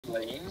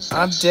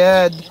I'm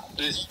dead.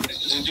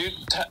 Did you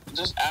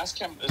just ask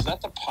him, is that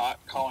the pot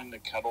calling the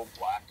kettle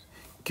black?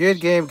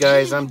 Good game,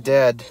 guys. I'm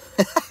dead.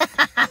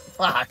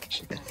 Fuck.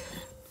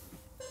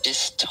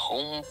 Just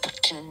home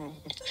button.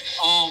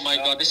 Oh my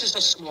god, this is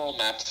a small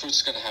map.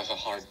 Fruit's gonna have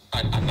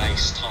a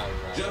nice time,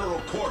 right? General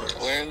quarters.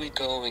 Where are we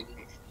going?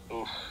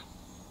 Oof.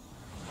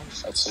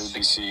 I'd say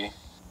BC.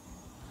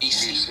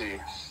 BC?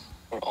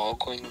 We're all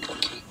going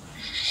lucky.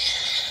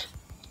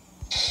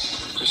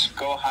 Just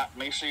go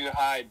make sure you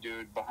hide,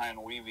 dude, behind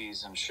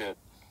weevies and shit.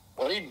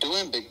 What are you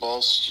doing, big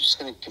balls? You just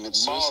gonna commit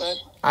suicide?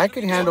 I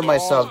can handle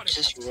myself.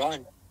 Just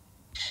run.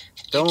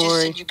 Don't you just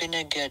worry. said you're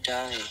gonna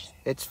die.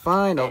 It's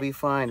fine. I'll be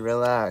fine.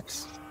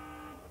 Relax.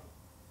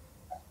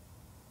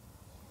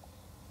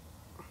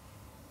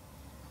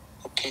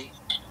 Okay.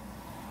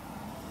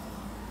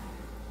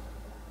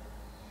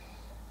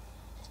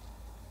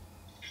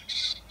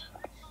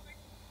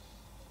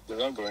 They're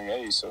not going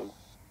A, so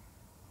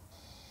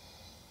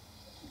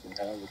you can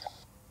have it.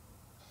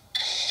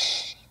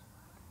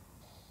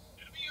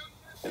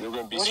 Yeah, they're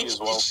going BC as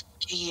well.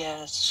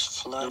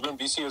 Yes, They're going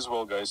BC as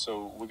well, guys.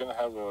 So we're gonna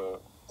have a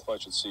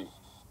clutch at C.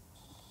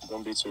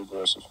 Don't be too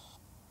aggressive.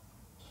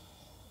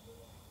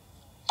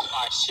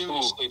 I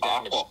seriously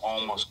damaged. Aqua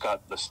almost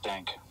got the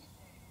stink.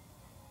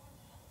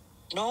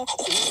 No,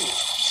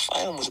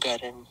 I almost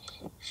got him.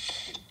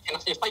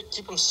 If I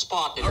keep him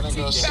spotted, I'm gonna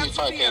go see if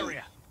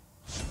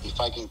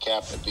I can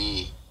cap a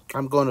B.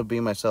 I'm going to be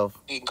myself.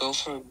 We go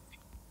for. All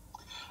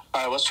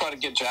right, let's try to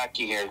get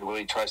Jackie here when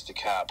he tries to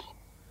cap.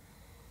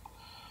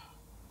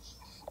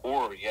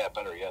 Or, yeah,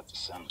 better yet, the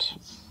Sims.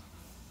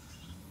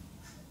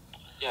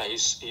 yeah,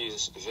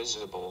 he's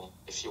visible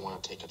if you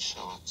want to take a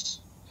shot.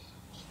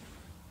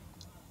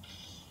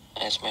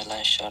 That's my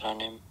last shot on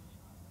him.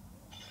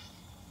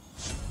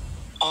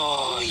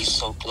 Oh, he's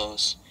so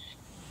close.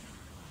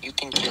 You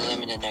can kill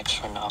him in the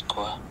next run,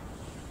 Aqua.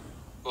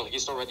 Well,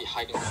 he's already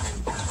hiding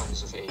behind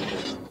tons of A.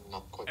 I'm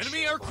not quite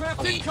Enemy sure.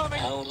 aircraft Wait, incoming.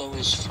 how low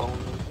is phone?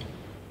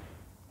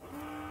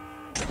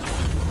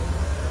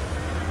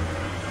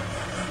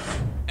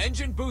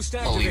 Engine boost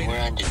Oh, we activated. were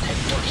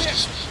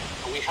undetected.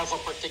 Do we have a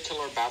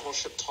particular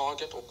battleship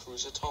target or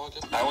cruiser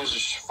target? I was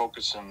just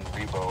focusing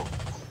Rebo.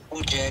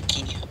 Oh,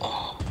 Jackie.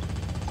 Oh.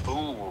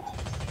 Ooh.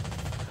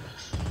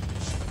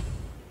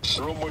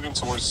 They're all moving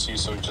towards C,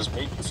 so just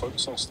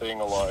focus on staying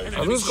alive.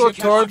 I'll just go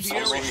towards.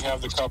 Also, we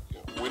have the cup.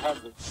 We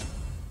have the.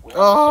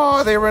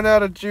 Oh, they ran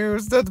out of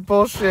juice. That's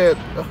bullshit.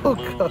 Oh,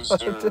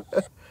 Loser.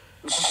 God.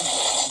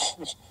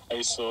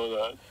 I saw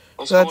that.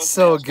 That's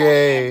so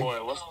gay.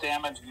 Man-boy. Let's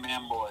damage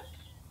Man-boy.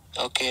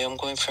 Okay, I'm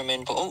going for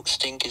Minbo. Oh,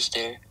 Stink is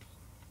there.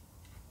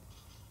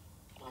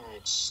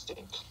 Alright,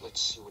 Stink.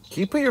 Let's see what Can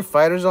you put your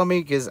fighters on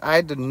me? Because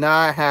I do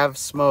not have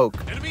smoke.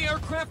 Enemy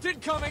aircraft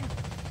incoming.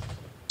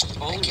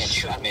 Holy can't shit,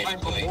 shoot I'm trying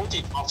to Minbo.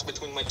 multi-box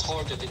between my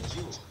target and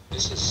you.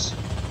 This is...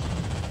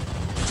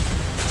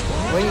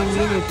 What do you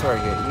mean you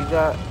target? You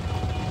got...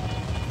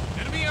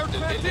 Enemy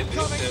aircraft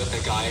incoming.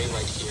 The guy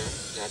right here.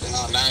 Yeah, that's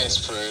Oh, nice,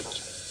 Fred.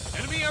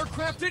 Enemy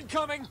aircraft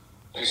incoming.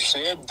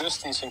 Stay at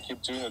distance and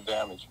keep doing the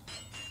damage.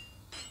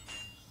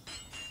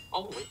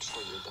 I'll wait for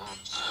you, damn.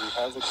 We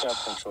have the cap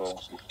control.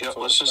 Yeah, Focus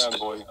let's just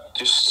Man-boy.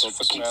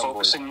 Just keep Man-boy.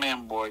 focusing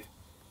Man-boy.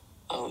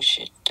 Oh,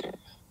 shit. There.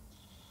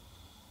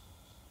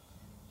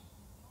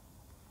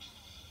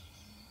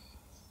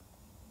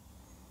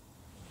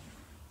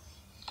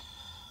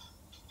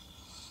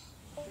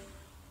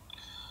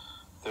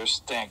 There's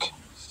Stink.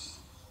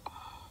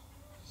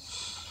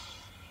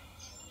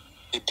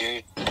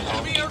 There.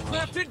 Enemy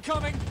aircraft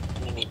incoming.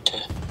 We need to...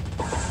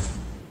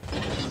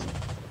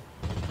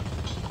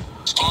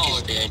 Stink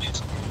is dead.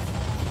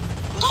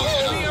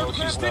 Enemy no,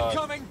 aircraft he's not.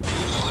 incoming.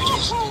 What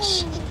is this?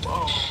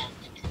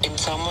 Can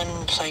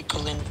someone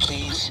cycle in,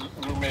 please?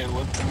 Roommate,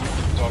 let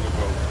Doggy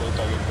go. Let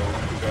Doggy go.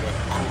 We gotta.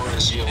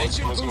 Yeah,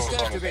 Engine let's go boost with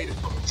Doggy. activated.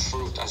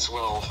 Fruit as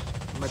well.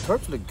 My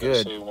torps look Gotta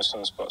good. save him as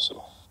soon as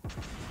possible.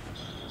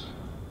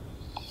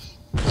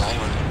 I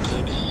don't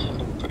look good.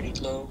 I'm pretty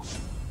low.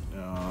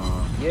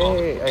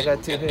 Yay, I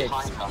got 2 Get hits.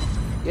 behind them.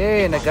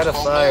 Yay, and I got a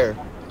fire.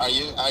 Are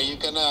you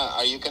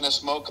gonna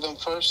smoke them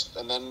first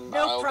and then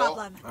No I'll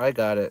problem. I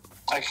got it.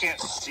 I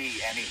can't see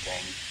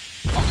anything.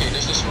 Okay,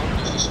 there's this one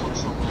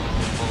from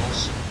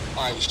balls.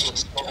 Alright,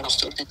 let's I'm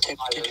still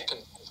detected. Okay,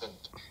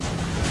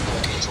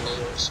 it's a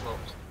layer of smoke.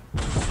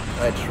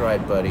 I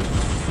tried, buddy.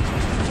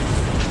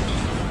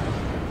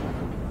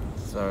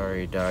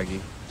 Sorry,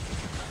 doggy.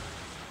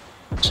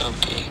 It's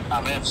okay.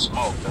 I'm in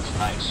smoke. That's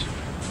nice.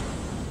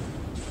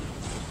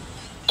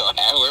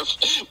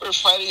 We're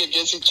fighting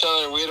against each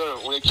other.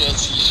 We can't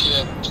see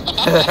shit.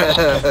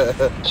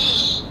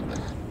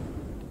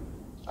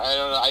 I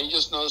don't know. I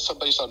just know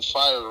somebody's on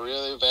fire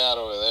really bad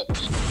over there.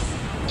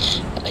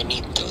 I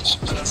need those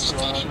planes.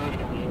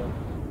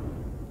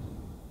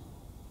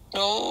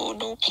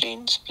 No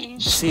planes,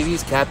 please.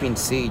 CV's capping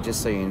C,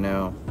 just so you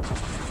know.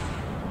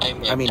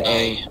 I mean,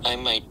 die. I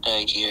might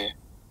die here.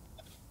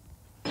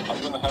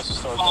 I'm gonna have to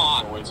start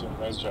backing away too.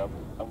 Nice job.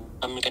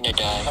 I'm gonna I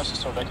die. have to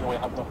start backing away. I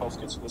have no health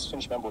kits. Let's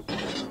finish Manboy.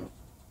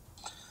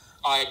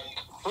 Alright,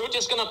 Fruit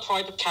is gonna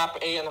try to cap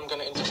A and I'm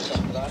gonna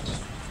intercept that.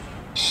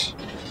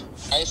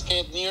 Guys,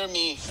 get near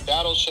me.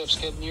 Battleships,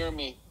 get near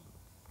me.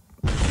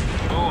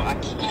 Oh, I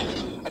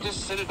can't. I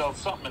just citadel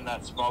something in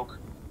that smoke.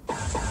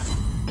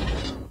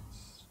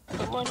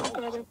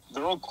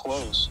 They're all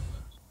close.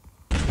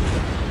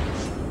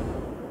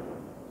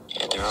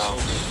 Yeah, they're all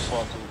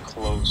fucking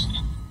close.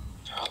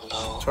 they're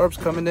all low. Torp's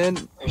coming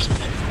in.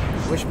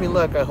 Wish me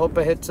luck. I hope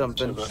I hit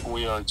something. But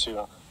we are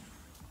too.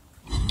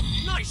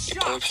 Nice The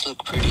shot. torps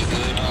look pretty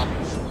good.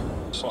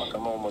 Fuck,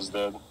 I'm almost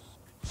dead.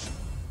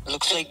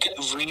 Looks like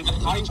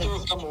Either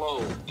of them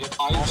low. Get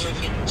either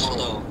of them low.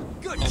 low.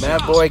 Good Man,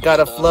 shot. boy, got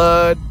a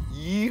flood.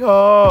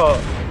 Yeehaw!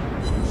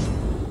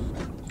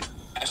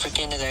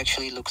 African, it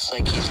actually looks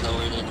like he's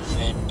lower than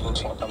man.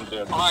 Fuck, I'm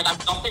dead. Alright, I'm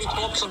dumping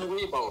Torps on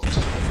rebound.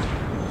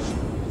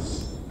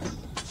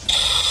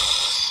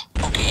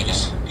 Okay,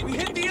 We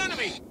hit the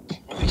enemy.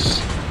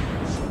 nice.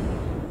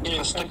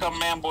 Stick on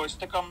man boy,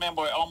 stick on man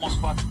boy. Almost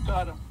fucking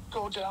got him.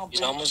 Go down,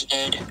 He's bitch. almost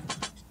dead.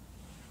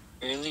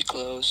 Really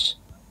close.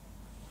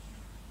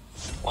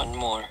 One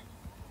more.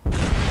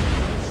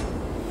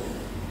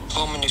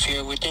 Foreman, if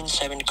you're within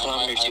 7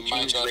 kilometers, I you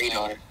might use go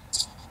radar. down.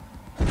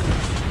 I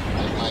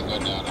might go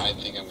down. I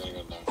think I'm gonna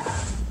go down.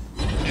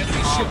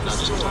 Enemy ship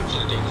That's too destroyed.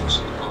 much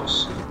dangerously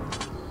close.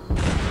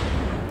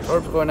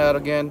 Torp's going out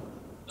again.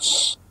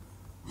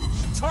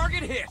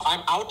 Target hit.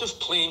 I'm out of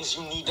planes,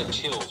 you need a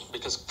kill,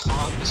 because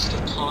Khan is the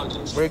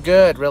target. We're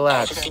good.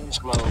 Relax. African's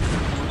low.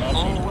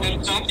 Oh,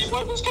 exactly.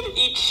 What was gonna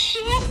eat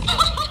shit?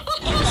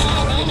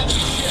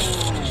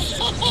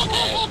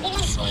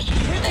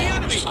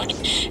 That's funny.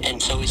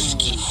 And so is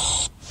Ski.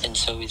 And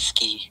so is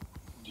Ski.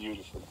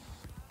 Beautiful.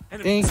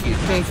 Enemy Thank you.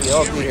 Thank you.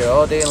 I'll be here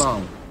all day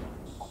long.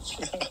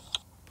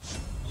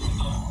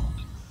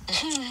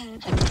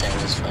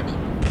 That was funny.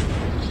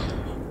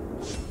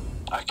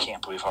 I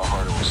can't believe how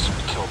hard it was to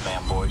kill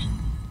man boy.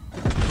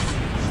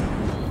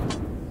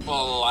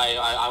 Well,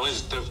 I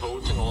was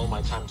devoting all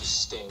my time to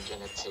Stink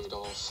and it paid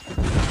off. We're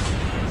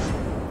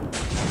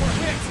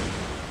hit.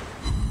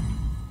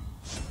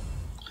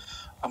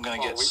 I'm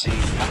gonna get we- C.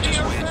 I'm just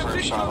waiting for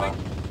a shot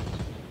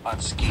on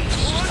skis.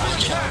 We're under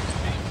attack.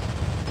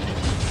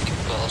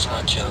 Well, it's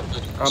not Joe.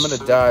 I'm gonna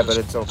die, but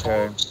it's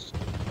okay. We're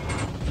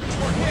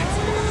hit.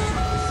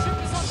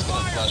 Ship is on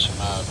fire. Flush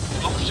him out.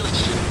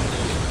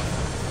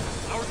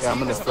 Our Yeah, I'm team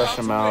gonna is flush about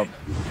him to out.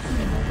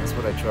 win. That's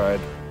what I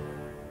tried.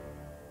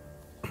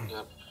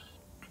 Yep.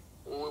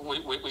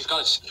 We've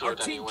got it secured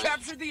Our team anyway.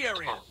 captured the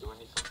area. Can't do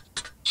anything.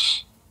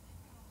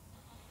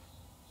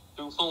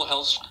 2 full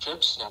health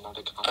strips? Yeah, no,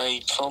 they can't.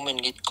 Alright, Foreman,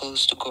 get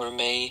close to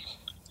Gourmet.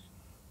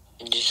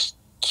 And just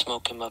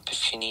smoke him up if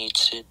he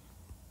needs it.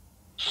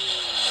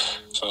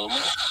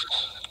 Foreman?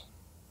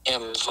 Yeah,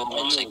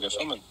 Foreman's like,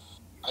 Foreman.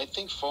 I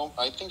think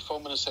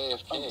Foreman is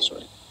AFK. Oh, that's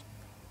right.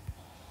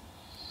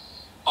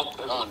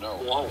 Oh no.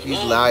 Whoa. He's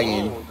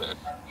lagging.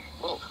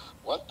 Whoa.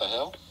 What the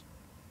hell?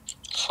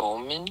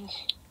 Foreman?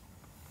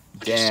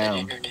 What is that Damn.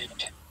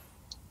 internet?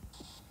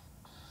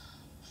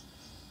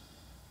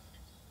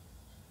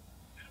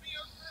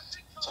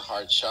 It's a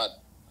hard shot,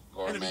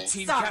 Enemy Gourmet.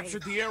 team Sorry.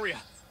 captured the area.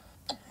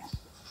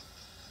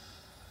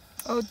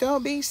 Oh,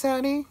 don't be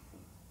sunny.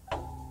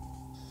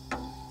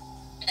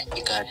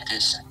 You got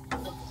this.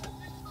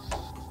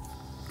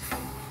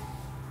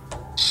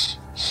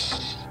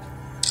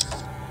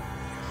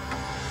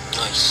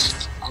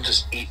 Nice. I'm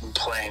just eating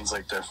planes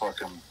like they're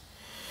fucking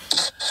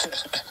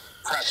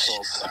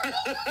pretzels.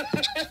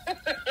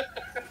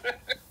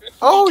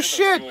 Oh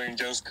shit. Doing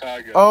just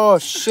Kaga. Oh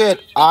shit.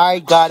 I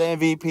got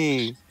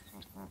MVP.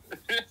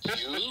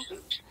 You?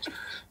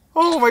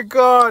 Oh my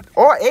god.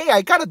 Oh, hey,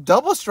 I got a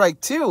double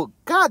strike too.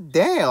 God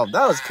damn.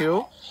 That was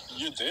cool.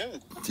 You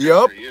did.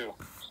 Yup. For you.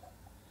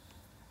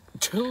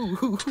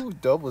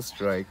 Double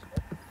strike.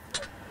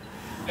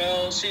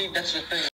 Well, see, that's the thing.